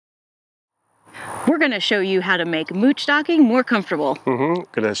We're going to show you how to make mooch docking more comfortable. Going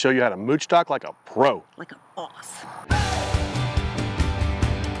to show you how to mooch dock like a pro. Like a boss.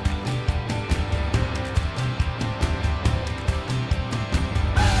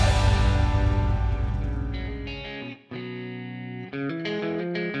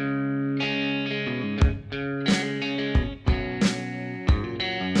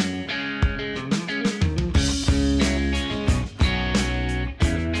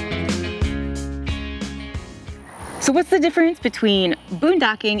 So what's the difference between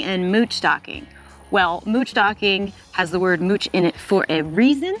boondocking and mooch-docking? Well, mooch-docking has the word mooch in it for a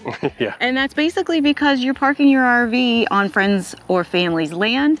reason. Yeah. And that's basically because you're parking your RV on friends or family's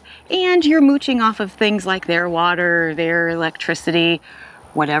land and you're mooching off of things like their water, their electricity,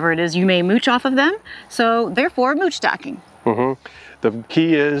 whatever it is you may mooch off of them. So therefore, mooch-docking. The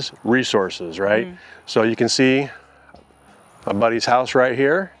key is resources, right? So you can see a buddy's house right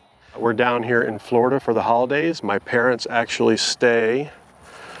here. We're down here in Florida for the holidays. My parents actually stay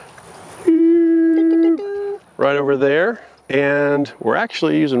right over there, and we're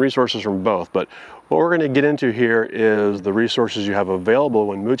actually using resources from both. But what we're going to get into here is the resources you have available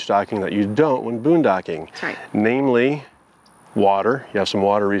when mooch docking that you don't when boondocking. That's right. Namely, water. You have some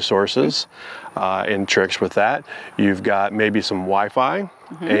water resources and tricks with that. You've got maybe some Wi-Fi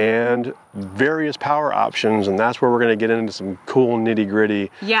and various power options, and that's where we're going to get into some cool nitty-gritty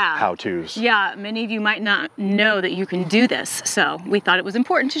how-tos. Yeah, many of you might not know that you can do this, so we thought it was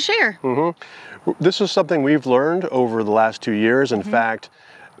important to share. This is something we've learned over the last 2 years. In fact,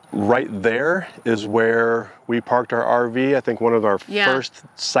 right there is where we parked our RV. I think one of our first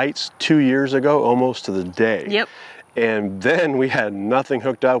sites 2 years ago, almost to the day. Yep. And then we had nothing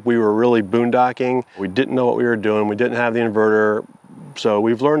hooked up. We were really boondocking. We didn't know what we were doing. We didn't have the inverter. So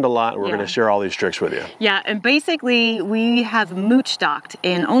we've learned a lot. We're going to share all these tricks with you. Yeah, and basically we have mooch docked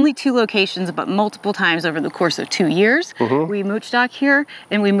in only 2 locations, but multiple times over the course of 2 years. We mooch dock here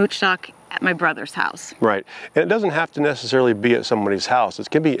and we mooch dock at my brother's house. Right. And it doesn't have to necessarily be at somebody's house. It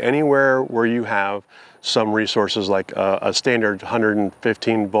can be anywhere where you have some resources like a standard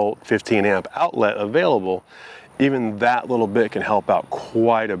 115 volt, 15 amp outlet available. Even that little bit can help out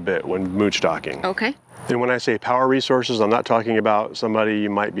quite a bit when mooch docking. Okay. And when I say power resources, I'm not talking about somebody you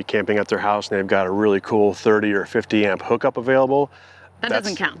might be camping at their house and they've got a really cool 30 or 50 amp hookup available. That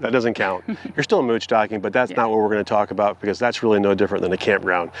doesn't count. That doesn't count. You're still mooch docking, but that's not what we're going to talk about because that's really no different than a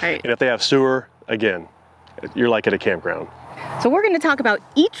campground. Right. And if they have sewer, again, you're like at a campground. So we're going to talk about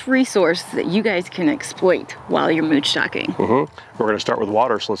each resource that you guys can exploit while you're mooch docking. We're going to start with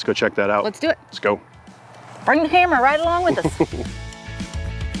water, so let's go check that out. Let's do it. Let's go. Bring the camera right along with us.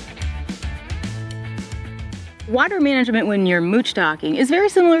 Water management when you're mooch docking is very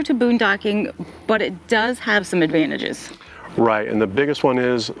similar to boondocking, but it does have some advantages. Right, and the biggest one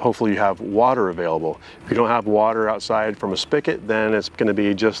is hopefully you have water available. If you don't have water outside from a spigot, then it's going to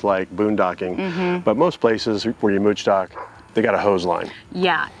be just like boondocking. But most places where you mooch dock, they got a hose line.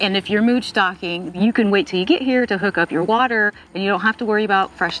 Yeah, and if you're mooch docking, you can wait till you get here to hook up your water, and you don't have to worry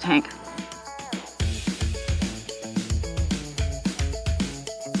about fresh tank.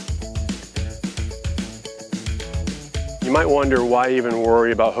 You might wonder why even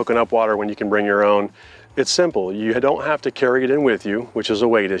worry about hooking up water when you can bring your own. It's simple. You don't have to carry it in with you, which is a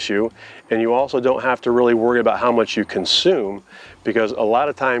weight issue, and you also don't have to really worry about how much you consume because a lot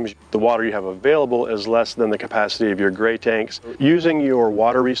of times the water you have available is less than the capacity of your gray tanks. Using your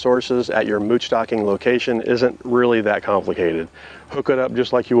water resources at your mooch docking location isn't really that complicated. Hook it up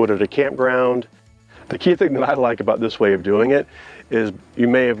just like you would at a campground. The key thing that I like about this way of doing it is you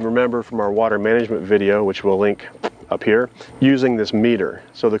may have remembered from our water management video, which we'll link up here, using this meter.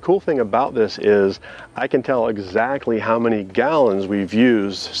 So the cool thing about this is I can tell exactly how many gallons we've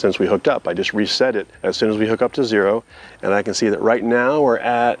used since we hooked up. I just reset it as soon as we hook up to 0, and I can see that right now we're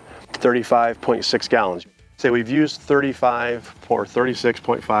at 35.6 gallons. Say we've used 35 or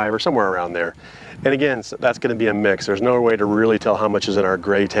 36.5 or somewhere around there. And again, that's going to be a mix. There's no way to really tell how much is in our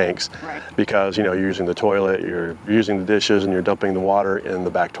gray tanks because you're using the toilet, you're using the dishes, and you're dumping the water in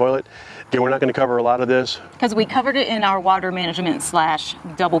the back toilet. Again, we're not going to cover a lot of this. Because we covered it in our water management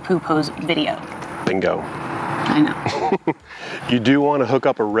 / double poop hose video. Bingo. I know. You do want to hook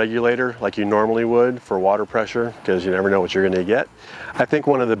up a regulator like you normally would for water pressure because you never know what you're going to get. I think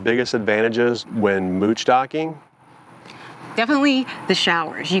one of the biggest advantages when mooch docking, definitely the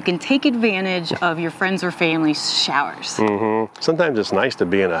showers. You can take advantage of your friends or family's showers. Sometimes it's nice to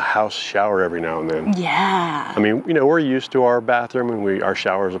be in a house shower every now and then. Yeah. I mean, we're used to our bathroom and our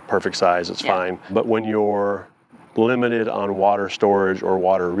shower's a perfect size, it's fine. But when you're limited on water storage or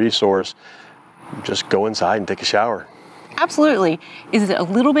water resource, just go inside and take a shower. Absolutely. Is it a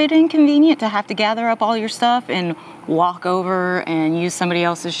little bit inconvenient to have to gather up all your stuff and walk over and use somebody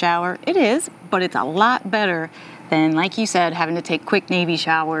else's shower? It is, but it's a lot better than, like you said, having to take quick Navy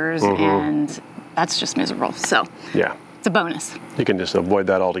showers, and that's just miserable. So yeah, it's a bonus. You can just avoid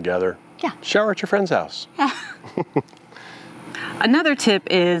that altogether. Yeah. Shower at your friend's house. Yeah. Another tip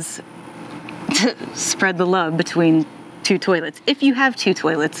is to spread the love between two toilets, if you have two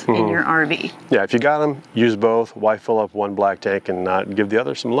toilets in your RV. Yeah, if you got them, use both. Why fill up one black tank and not give the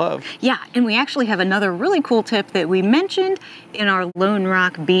other some love? Yeah, and we actually have another really cool tip that we mentioned in our Lone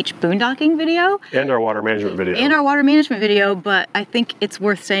Rock Beach boondocking video. And our water management video. But I think it's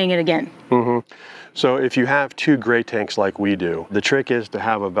worth saying it again. So if you have two gray tanks like we do, the trick is to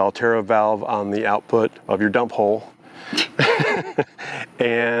have a Valterra valve on the output of your dump hole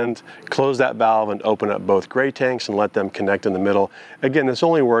and close that valve and open up both gray tanks and let them connect in the middle. Again, this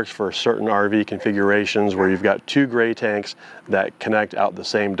only works for certain RV configurations where you've got two gray tanks that connect out the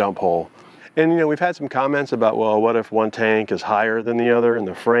same dump hole. And we've had some comments about, well, what if one tank is higher than the other in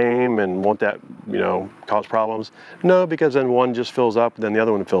the frame, and won't that, cause problems? No, because then one just fills up, then the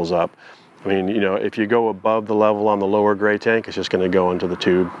other one fills up. I mean, if you go above the level on the lower gray tank, it's just going to go into the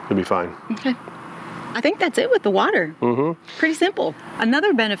tube. It'll be fine. Okay. I think that's it with the water. Pretty simple.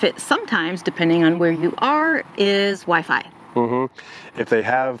 Another benefit sometimes, depending on where you are, is Wi-Fi. If they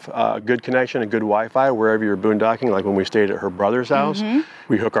have a good connection, a good Wi-Fi, wherever you're boondocking, like when we stayed at her brother's house,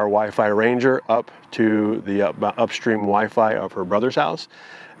 we hook our Wi-Fi Ranger up to the upstream Wi-Fi of her brother's house.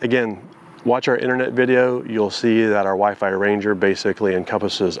 Again, watch our internet video, you'll see that our Wi-Fi Ranger basically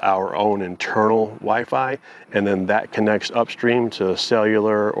encompasses our own internal Wi-Fi, and then that connects upstream to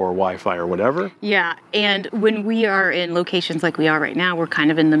cellular or Wi-Fi or whatever. Yeah, and when we are in locations like we are right now, we're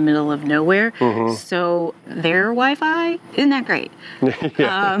kind of in the middle of nowhere, so their Wi-Fi isn't that great.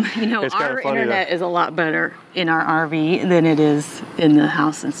 Our internet is a lot better in our RV than it is in the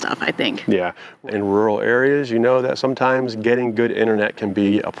house and stuff, I think. Yeah, in rural areas, that sometimes getting good internet can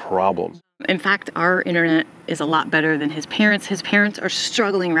be a problem. In fact, our internet is a lot better than his parents. His parents are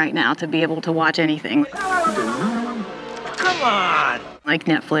struggling right now to be able to watch anything. Come on! Like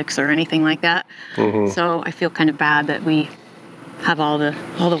Netflix or anything like that. So I feel kind of bad that we have all the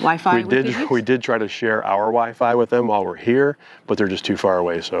Wi-Fi. We did try to share our Wi-Fi with them while we're here, but they're just too far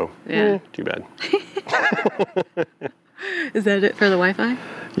away, so too bad. Is that it for the Wi-Fi?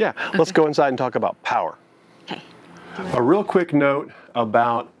 Yeah, okay. Let's go inside and talk about power. Okay. A real quick note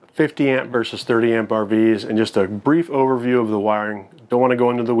about 50 amp versus 30 amp RVs and just a brief overview of the wiring. Don't want to go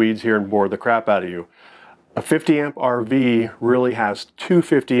into the weeds here and bore the crap out of you. A 50 amp RV really has two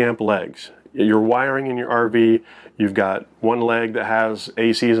 50 amp legs. You're wiring in your RV, you've got one leg that has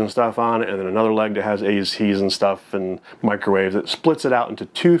ACs and stuff on it, and then another leg that has ACs and stuff and microwaves. It splits it out into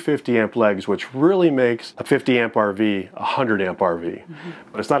two 50 amp legs, which really makes a 50 amp RV a 100 amp RV.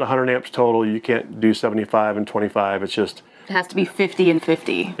 But it's not 100 amps total. You can't do 75 and 25. It's just... It has to be 50 and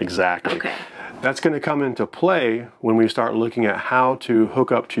 50. Exactly. Okay. That's going to come into play when we start looking at how to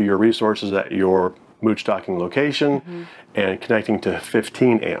hook up to your resources at your Moochdocking location and connecting to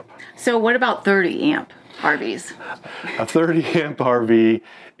 15 amp. So what about 30 amp RVs? A 30 amp RV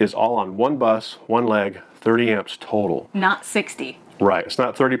is all on one bus, one leg, 30 amps total. Not 60. Right. It's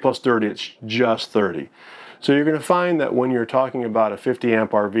not 30 plus 30, it's just 30. So you're going to find that when you're talking about a 50 amp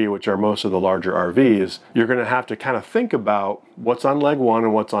RV, which are most of the larger RVs, you're going to have to kind of think about what's on leg one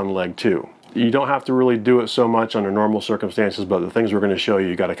and what's on leg two. You don't have to really do it so much under normal circumstances, but the things we're going to show you,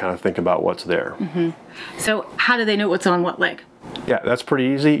 you got to kind of think about what's there. So how do they know what's on what leg? Yeah, that's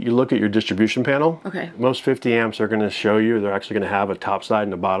pretty easy. You look at your distribution panel. Okay. Most 50 amps are going to show you, they're actually going to have a top side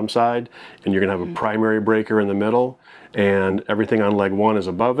and a bottom side, and you're going to have a primary breaker in the middle, and everything on leg one is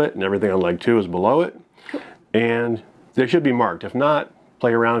above it, and everything on leg two is below it. Cool. And they should be marked. If not,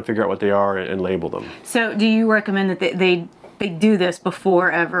 play around and figure out what they are and label them. So do you recommend that they do this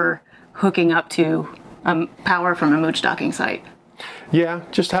before ever hooking up to power from a Moochdocking site? Yeah,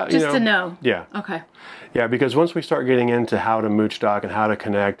 just how, just to know. Yeah. Okay. Yeah, because once we start getting into how to Moochdocking and how to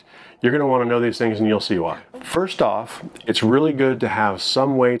connect, you're going to want to know these things, and you'll see why. First off, it's really good to have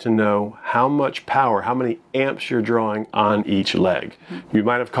some way to know how much power, how many amps you're drawing on each leg. You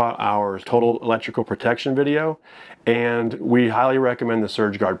might have caught our total electrical protection video, and we highly recommend the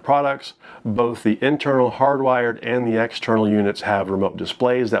SurgeGuard products. Both the internal hardwired and the external units have remote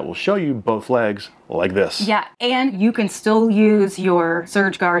displays that will show you both legs like this. Yeah, and you can still use your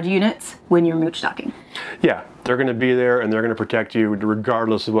SurgeGuard units when you're Moochdocking. Yeah, they're going to be there and they're going to protect you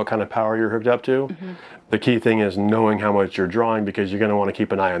regardless of what kind of power you're hooked up to. The key thing is knowing how much you're drawing, because you're going to want to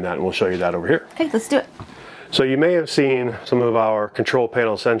keep an eye on that, and we'll show you that over here. Okay, let's do it. So you may have seen some of our control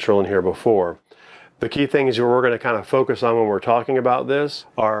panel central in here before. The key things we're going to kind of focus on when we're talking about this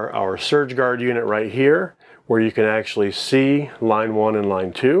are our surge guard unit right here, where you can actually see line 1 and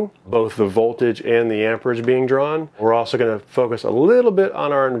line 2, both the voltage and the amperage being drawn. We're also going to focus a little bit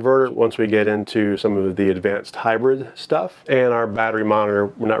on our inverter once we get into some of the advanced hybrid stuff. And our battery monitor,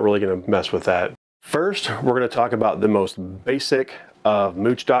 we're not really going to mess with that. First, we're going to talk about the most basic of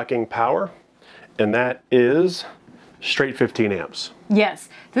mooch-docking power, and that is straight 15 amps. Yes,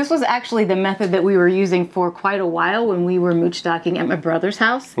 this was actually the method that we were using for quite a while when we were mooch-docking at my brother's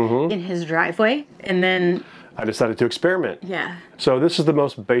house in his driveway. And then I decided to experiment. Yeah. So this is the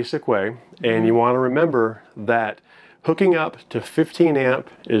most basic way, and you want to remember that hooking up to 15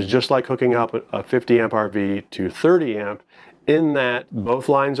 amp is just like hooking up a 50 amp RV to 30 amp, in that both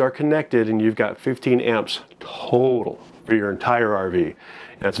lines are connected and you've got 15 amps total for your entire RV.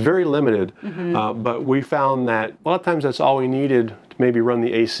 And it's very limited, but we found that a lot of times that's all we needed to maybe run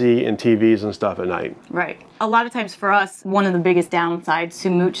the AC and TVs and stuff at night. Right. A lot of times for us, one of the biggest downsides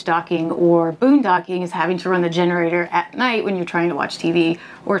to mooch-docking or boondocking is having to run the generator at night when you're trying to watch TV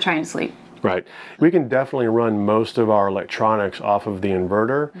or trying to sleep. Right. We can definitely run most of our electronics off of the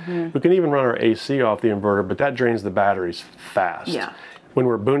inverter. We can even run our AC off the inverter, but that drains the batteries fast. Yeah. When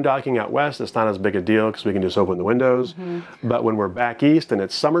we're boondocking out west, it's not as big a deal because we can just open the windows. But when we're back east and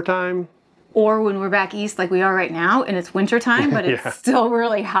it's summertime, or when we're back east like we are right now and it's wintertime, but it's still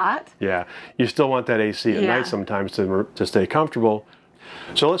really hot. Yeah, you still want that AC at night sometimes to stay comfortable.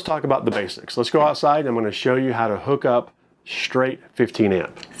 So let's talk about the basics. Let's go outside and I'm going to show you how to hook up straight 15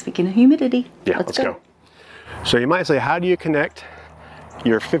 amp. Speaking of humidity, let's go. So you might say, how do you connect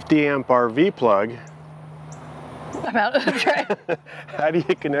your 50 amp RV plug? How do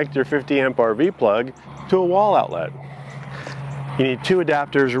you connect your 50 amp RV plug to a wall outlet? You need 2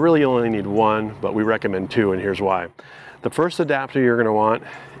 adapters. You really only need 1, but we recommend 2, and here's why. The first adapter you're going to want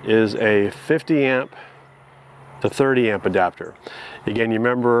is a 50 amp to 30 amp adapter. Again, you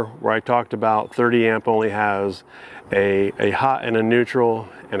remember where I talked about 30 amp only has a hot and a neutral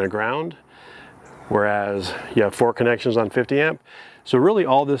and a ground, whereas you have 4 connections on 50 amp. So really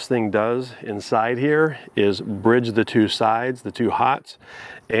all this thing does inside here is bridge the 2 sides, the 2 hots,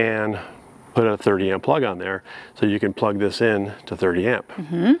 and put a 30 amp plug on there so you can plug this in to 30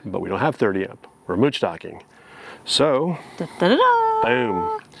 amp. But we don't have 30 amp. We're mooch-docking. So,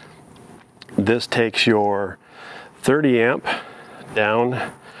 boom. This takes your 30 amp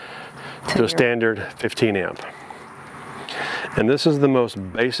down to a standard 15 amp. And this is the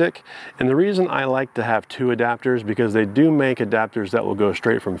most basic. And the reason I like to have 2 adapters, because they do make adapters that will go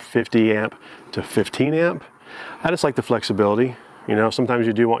straight from 50 amp to 15 amp. I just like the flexibility. You know, sometimes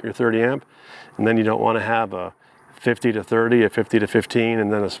you do want your 30 amp, and then you don't want to have a 50 to 30, a 50 to 15,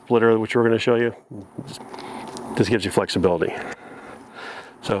 and then a splitter, which we're going to show you. This gives you flexibility.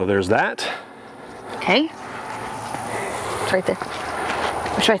 So there's that. Okay. It's right there.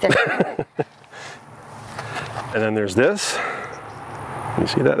 It's right there. And then there's this. You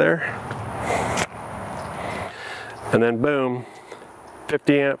see that there? And then boom,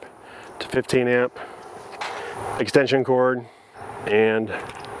 50 amp to 15 amp extension cord, and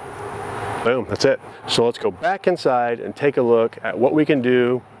boom, that's it. So let's go back inside and take a look at what we can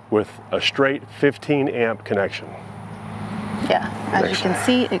do with a straight 15 amp connection. Yeah, as you can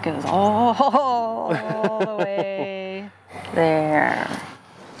see, it goes all the way there.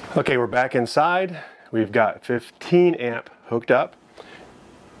 Okay, we're back inside. We've got 15 amp hooked up.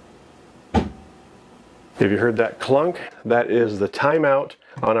 Have you heard that clunk? That is the timeout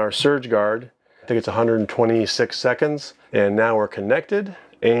on our surge guard. I think it's 126 seconds. And now we're connected.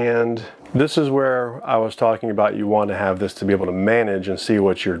 And this is where I was talking about you want to have this to be able to manage and see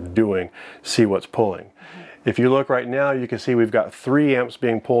what you're doing, see what's pulling. If you look right now, you can see we've got 3 amps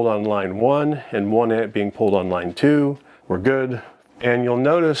being pulled on line 1 and 1 amp being pulled on line 2. We're good. And you'll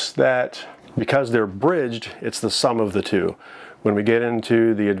notice that because they're bridged, it's the sum of the 2. When we get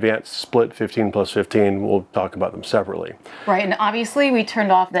into the advanced split 15 plus 15, we'll talk about them separately. Right, and obviously we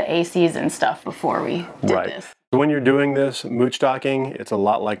turned off the ACs and stuff before we did this. When you're doing this mooch-docking, it's a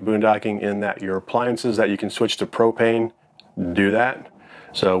lot like boondocking in that your appliances that you can switch to propane do that.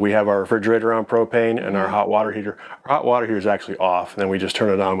 So we have our refrigerator on propane and our hot water heater. Our hot water heater is actually off, and then we just turn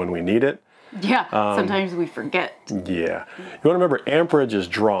it on when we need it. Yeah, sometimes we forget. Yeah. You want to remember, amperage is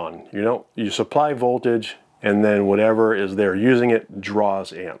drawn. You supply voltage, and then whatever is there using it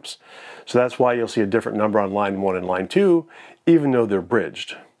draws amps. So that's why you'll see a different number on line 1 and line 2, even though they're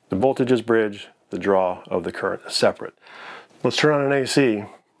bridged. The voltage is bridged, the draw of the current is separate. Let's turn on an AC.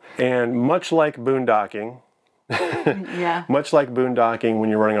 And much like boondocking, much like boondocking when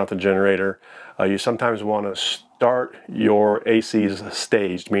you're running off the generator, you sometimes want to start your ACs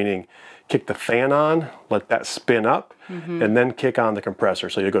staged, meaning kick the fan on, let that spin up, and then kick on the compressor.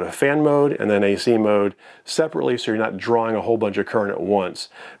 So you go to fan mode and then AC mode separately, so you're not drawing a whole bunch of current at once,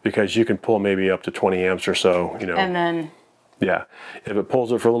 because you can pull maybe up to 20 amps or so, you know. And then, yeah, if it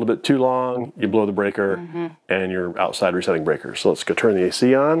pulls it for a little bit too long, you blow the breaker and you're outside resetting breakers. So let's go turn the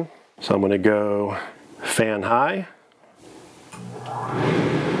AC on. So I'm going to go fan high.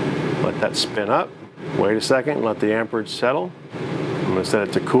 Let that spin up. Wait a second, let the amperage settle. I'm going to set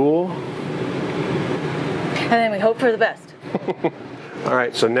it to cool. and then we hope for the best. All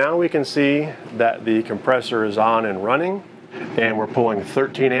right, so now we can see that the compressor is on and running, and we're pulling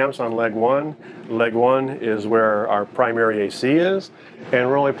 13 amps on leg one. Leg one is where our primary AC is, and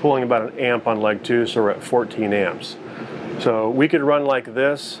we're only pulling about an amp on leg two, so we're at 14 amps. So we could run like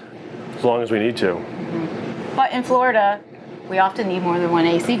this as long as we need to. But in Florida, we often need more than one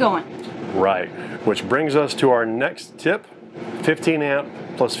AC going. Right, which brings us to our next tip, 15 amp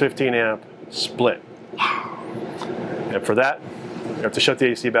plus 15 amp split. And for that, you have to shut the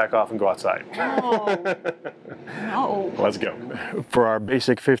AC back off and go outside. No. No. Let's go. For our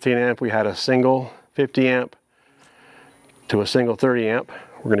basic 15 amp, we had a single 50 amp to a single 30 amp.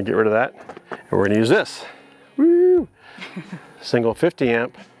 We're going to get rid of that, and we're going to use this. Woo! Single 50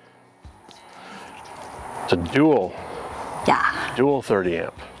 amp to dual 30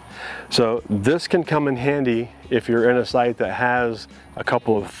 amp. So this can come in handy if you're in a site that has a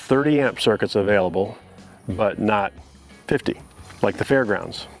couple of 30 amp circuits available, but not 50, like the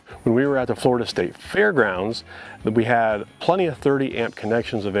fairgrounds. When we were at the Florida State Fairgrounds, we had plenty of 30 amp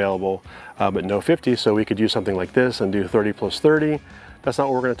connections available, but no 50, so we could use something like this and do 30 plus 30. That's not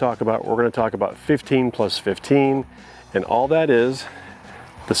what we're going to talk about. We're going to talk about 15 plus 15, and all that is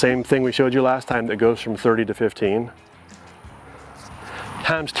the same thing we showed you last time that goes from 30 to 15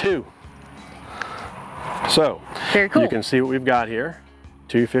 times 2. So Very cool. You can see what we've got here,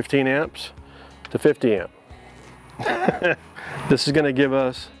 2 15 amps to 50 amp. This is going to give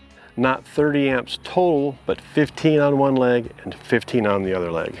us not 30 amps total, but 15 on one leg and 15 on the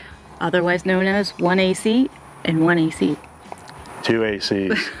other leg. Otherwise known as one AC and one AC. 2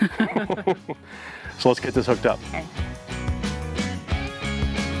 ACs. So let's get this hooked up. Okay.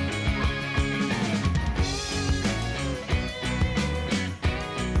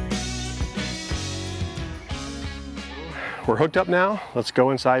 We're hooked up now. Let's go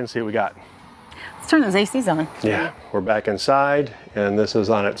inside and see what we got. Let's turn those ACs on. Yeah, we're back inside, and this is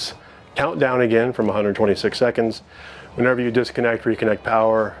on its countdown again from 126 seconds. Whenever you disconnect, reconnect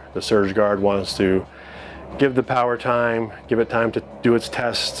power, the surge guard wants to give the power time, give it time to do its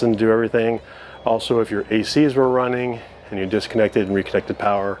tests and do everything. Also, if your ACs were running and you disconnected and reconnected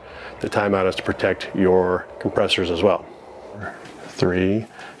power, the timeout is to protect your compressors as well. 3,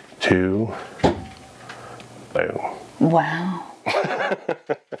 2, boom. Wow.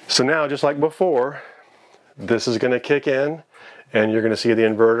 So now, just like before, this is going to kick in, and you're going to see the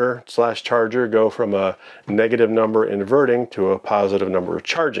inverter / charger go from a negative number inverting to a positive number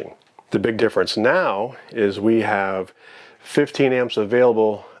charging. The big difference now is we have 15 amps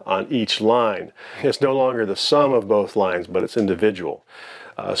available on each line. It's no longer the sum of both lines, but it's individual.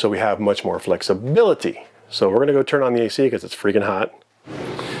 So we have much more flexibility. So we're going to go turn on the AC because it's freaking hot.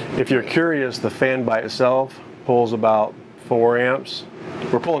 If you're curious, the fan by itself pulls about 4 amps.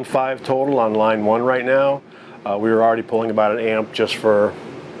 We're pulling 5 total on line 1 right now. We were already pulling about an amp just for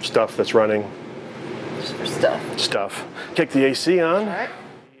stuff that's running. Just for stuff. Stuff. Kick the AC on. All right.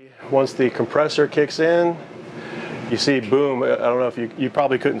 Once the compressor kicks in, you see, boom, I don't know if you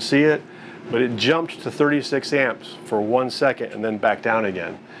probably couldn't see it, but it jumped to 36 amps for 1 second and then back down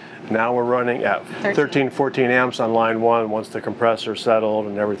again. Now we're running at 13, 14 amps on line 1 once the compressor settled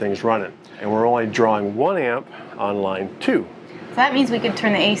and everything's running. And we're only drawing 1 amp on line 2. So that means we could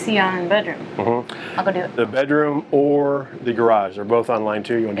turn the AC on in the bedroom. I'll go do it. The bedroom or the garage, they're both on line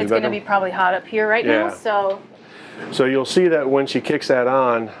 2. You want to do the bedroom? It's going to be probably hot up here right now, so. So you'll see that when she kicks that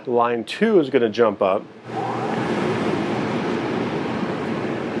on, line 2 is going to jump up.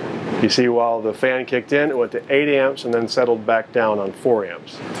 You see, while the fan kicked in, it went to 8 amps and then settled back down on 4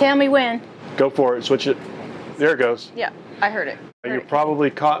 amps. Tell me when. Go for it, switch it. There it goes. Yeah, I heard it. You probably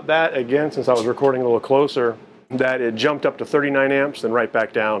caught that again, since I was recording a little closer, that it jumped up to 39 amps and right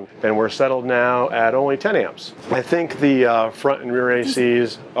back down. And we're settled now at only 10 amps. I think the front and rear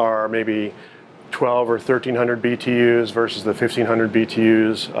ACs are maybe 12 or 1300 BTUs versus the 1500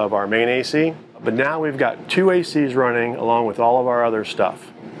 BTUs of our main AC. But now we've got 2 ACs running along with all of our other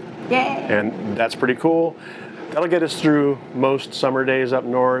stuff. Yay! And that's pretty cool. That'll get us through most summer days up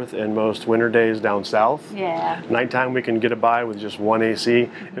north and most winter days down south. Yeah. Nighttime we can get it by with just 1 AC.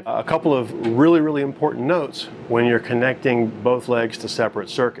 A couple of really, really important notes when you're connecting both legs to separate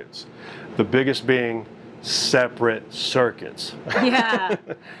circuits. The biggest being separate circuits. Yeah.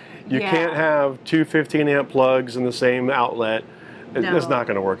 You can't have two 15 amp plugs in the same outlet. No. It's not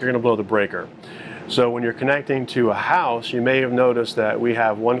going to work. You're going to blow the breaker. So when you're connecting to a house, you may have noticed that we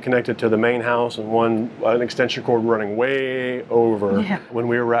have one connected to the main house and an extension cord running way over. Yeah. When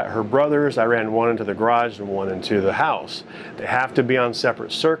we were at her brother's, I ran one into the garage and one into the house. They have to be on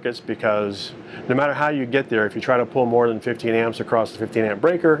separate circuits because no matter how you get there, if you try to pull more than 15 amps across the 15 amp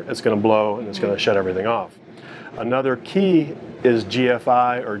breaker, it's going to blow and it's going to shut everything off. Another key is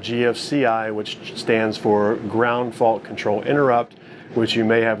GFI or GFCI, which stands for Ground Fault Control Interrupt, which you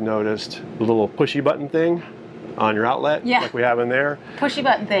may have noticed the little pushy button thing on your outlet, like we have in there. Pushy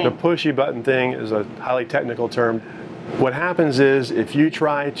button thing. The pushy button thing is a highly technical term. What happens is if you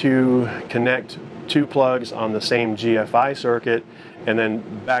try to connect two plugs on the same GFI circuit and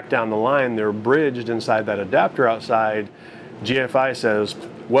then back down the line, they're bridged inside that adapter outside, GFI says,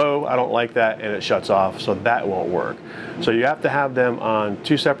 whoa, I don't like that, and it shuts off, so that won't work. So you have to have them on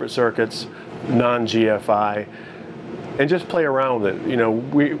two separate circuits, non-GFI, and just play around with it. You know,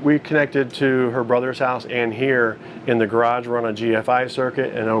 we connected to her brother's house, and here in the garage we're on a GFI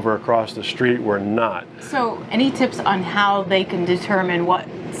circuit, and over across the street we're not. So any tips on how they can determine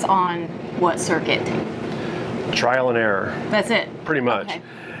what's on what circuit? Trial and error. That's it? Pretty much. Okay.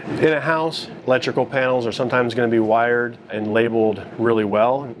 In a house, electrical panels are sometimes going to be wired and labeled really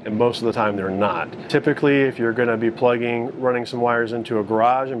well, and most of the time they're not. Typically, if you're going to be running some wires into a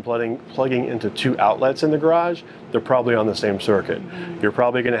garage and plugging into two outlets in the garage, they're probably on the same circuit. You're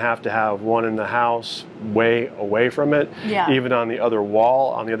probably going to have one in the house way away from it. Yeah. Even on the other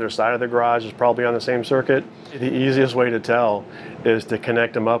wall, on the other side of the garage is probably on the same circuit. The easiest way to tell is to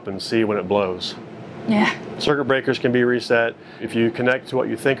connect them up and see when it blows. Yeah. Circuit breakers can be reset. If you connect to what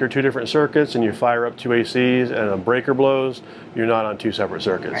you think are two different circuits and you fire up two ACs and a breaker blows, you're not on two separate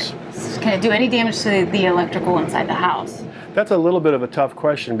circuits. Right. Can it do any damage to the electrical inside the house? That's a little bit of a tough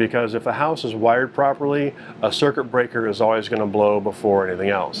question because if a house is wired properly, a circuit breaker is always going to blow before anything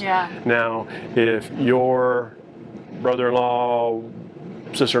else. Yeah. Now, if your brother-in-law,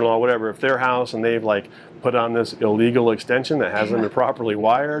 sister-in-law, whatever, if their house and they've put on this illegal extension that hasn't been properly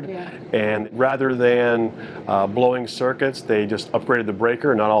wired, and rather than blowing circuits, they just upgraded the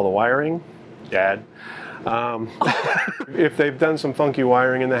breaker, not all the wiring. Dad. If they've done some funky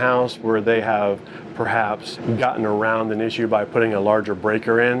wiring in the house where they have perhaps gotten around an issue by putting a larger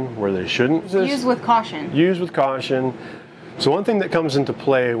breaker in where they shouldn't. Use with caution. Use with caution. So one thing that comes into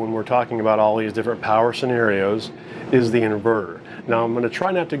play when we're talking about all these different power scenarios is the inverter. Now I'm going to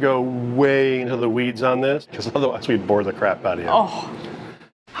try not to go way into the weeds on this because otherwise we'd bore the crap out of you. Oh.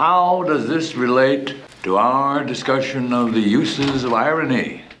 How does this relate to our discussion of the uses of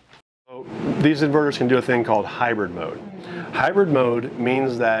irony? These inverters can do a thing called hybrid mode. Hybrid mode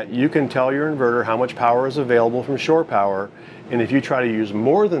means that you can tell your inverter how much power is available from shore power, and if you try to use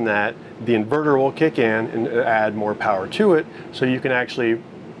more than that, the inverter will kick in and add more power to it, so you can actually,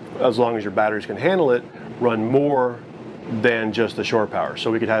 as long as your batteries can handle it, run more than just the shore power.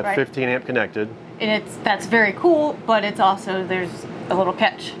 So we could have 15 amp connected. And that's very cool, but it's also, there's a little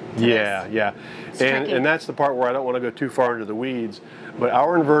catch. Yeah. And that's the part where I don't want to go too far into the weeds, but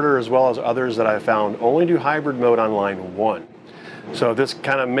our inverter, as well as others that I've found, only do hybrid mode on line 1. So this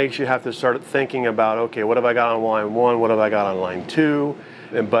kind of makes you have to start thinking about, okay, what have I got on line 1? What have I got on line 2?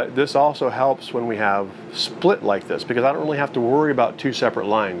 But this also helps when we have split like this, because I don't really have to worry about two separate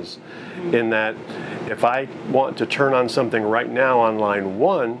lines. In that, if I want to turn on something right now on line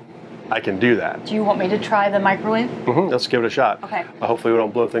 1, I can do that. Do you want me to try the microwave? Let's give it a shot. Okay. Hopefully we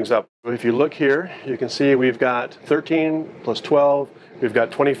don't blow things up. If you look here, you can see we've got 13 plus 12. We've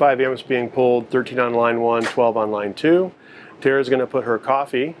got 25 amps being pulled, 13 on line 1, 12 on line 2. Tara's going to put her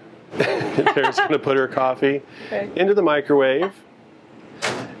coffee. Into the microwave.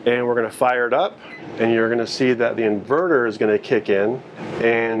 And we're going to fire it up, and you're going to see that the inverter is going to kick in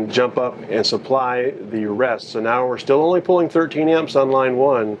and jump up and supply the rest. So now we're still only pulling 13 amps on line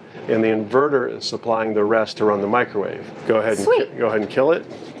 1, and the inverter is supplying the rest to run the microwave. Go ahead and kill it.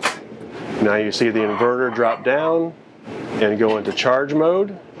 Now you see the inverter drop down and go into charge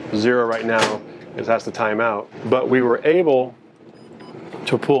mode. 0 right now, it has to time out. But we were able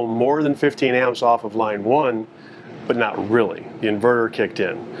to pull more than 15 amps off of line 1, but not really. The inverter kicked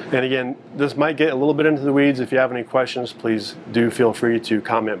in. And again, this might get a little bit into the weeds. If you have any questions, please do feel free to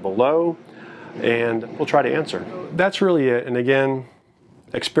comment below, and we'll try to answer. That's really it. And again,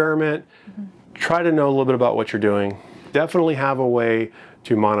 experiment. Try to know a little bit about what you're doing. Definitely have a way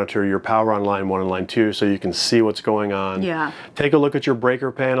to monitor your power on line 1 and line 2 so you can see what's going on. Yeah. Take a look at your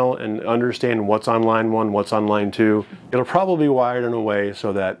breaker panel and understand what's on line 1, what's on line 2. It'll probably be wired in a way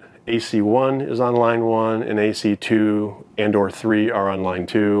so that AC1 is on line 1 and AC2 and or 3 are on line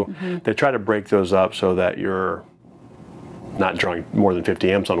 2. They try to break those up so that you're not drawing more than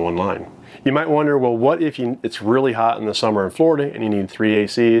 50 amps on one line. You might wonder, well, what if it's really hot in the summer in Florida and you need 3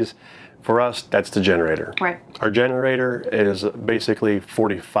 ACs? For us, that's the generator. Right. Our generator is basically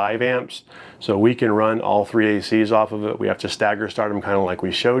 45 amps, so we can run all 3 ACs off of it. We have to stagger start them kind of like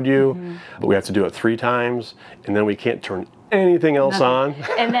we showed you, but we have to do it 3 times, and then we can't turn anything else on.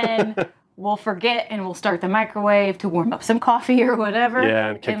 And then we'll forget and we'll start the microwave to warm up some coffee or whatever. Yeah,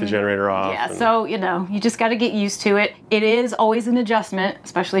 and kick the generator off. Yeah, so, you know, you just got to get used to it. It is always an adjustment,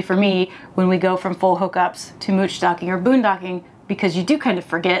 especially for me, when we go from full hookups to mooch-docking or boondocking, because you do kind of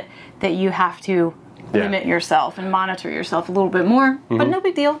forget that you have to limit yourself and monitor yourself a little bit more, but no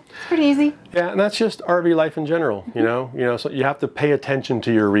big deal. It's pretty easy. Yeah, and that's just RV life in general, you know, so you have to pay attention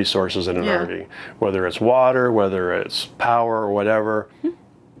to your resources in an RV, whether it's water, whether it's power or whatever.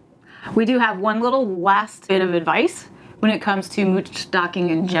 We do have one little last bit of advice when it comes to mooch-docking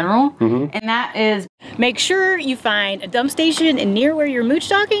in general, and that is make sure you find a dump station near where you're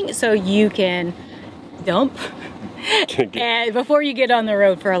mooch-docking so you can dump and before you get on the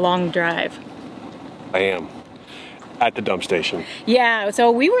road for a long drive. I am at the dump station. Yeah, so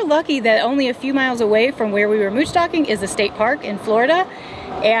we were lucky that only a few miles away from where we were mooch-docking is a state park in Florida.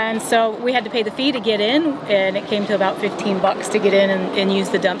 And so we had to pay the fee to get in, and it came to about 15 bucks to get in and use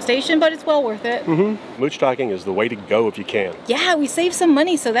the dump station, but it's well worth it. Mooch-docking is the way to go if you can. Yeah, we saved some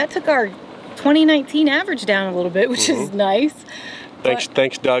money, so that took our 2019 average down a little bit, which is nice.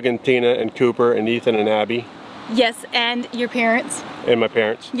 Thanks Doug and Tina and Cooper and Ethan and Abby. Yes, and your parents. And my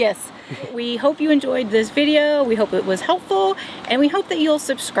parents. Yes. We hope you enjoyed this video. We hope it was helpful, and we hope that you'll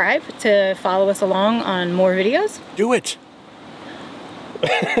subscribe to follow us along on more videos. Do it.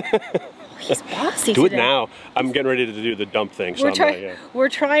 He's bossy Do today. it now. I'm getting ready to do the dump thing. So we're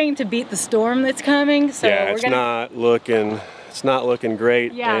trying to beat the storm that's coming. So yeah, it's not looking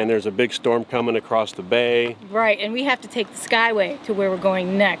great. Yeah. And there's a big storm coming across the bay. Right, and we have to take the Skyway to where we're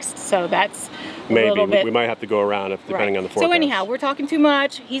going next. So that's maybe a little bit. We might have to go around depending on the forecast. So anyhow, we're talking too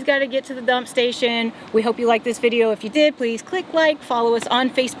much. He's got to get to the dump station. We hope you liked this video. If you did, please click like, follow us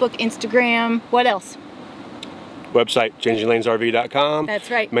on Facebook, Instagram. What else? Website, changinglanesrv.com.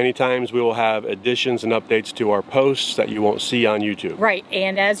 That's right. Many times we will have additions and updates to our posts that you won't see on YouTube. Right,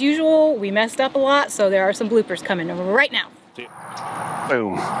 and as usual, we messed up a lot, so there are some bloopers coming right now. See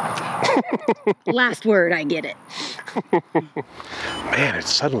Boom. Last word, I get it. Man, it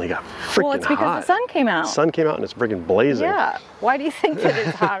suddenly got freaking hot. Well, it's because the sun came out. The sun came out and it's freaking blazing. Yeah, why do you think that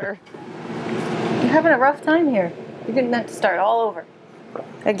it's hotter? You're having a rough time here. You're going to have to start all over.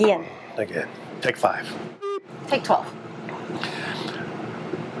 Again. Again. Take 5. Take 12.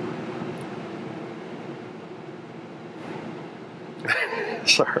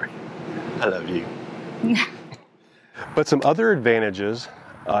 Sorry. I love you. But some other advantages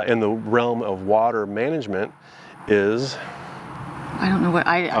in the realm of water management is... I don't know what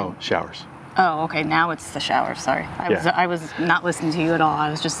Oh, showers. Oh, okay. Now it's the shower. Sorry. I was not listening to you at all. I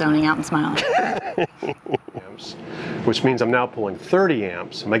was just zoning out and smiling. Amps, which means I'm now pulling 30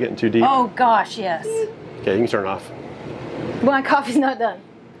 amps. Am I getting too deep? Oh, gosh, yes. Okay, you can turn it off. My coffee's not done.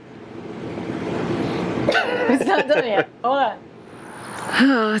 It's not done yet. Hold on.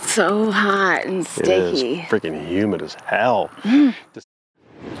 Oh, it's so hot and sticky. It is freaking humid as hell. Oh,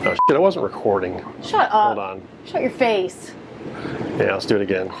 shit, I wasn't recording. Shut up. Hold on. Shut your face. Yeah, let's do it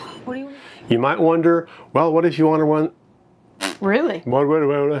again. What do you... You might wonder, well, what if you want to run... Really?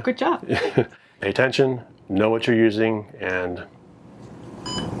 What? Good job. Pay attention, know what you're using, and...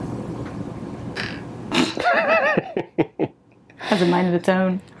 Has a mind of its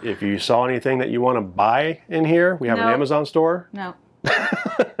own. If you saw anything that you want to buy in here, we have an Amazon store. No.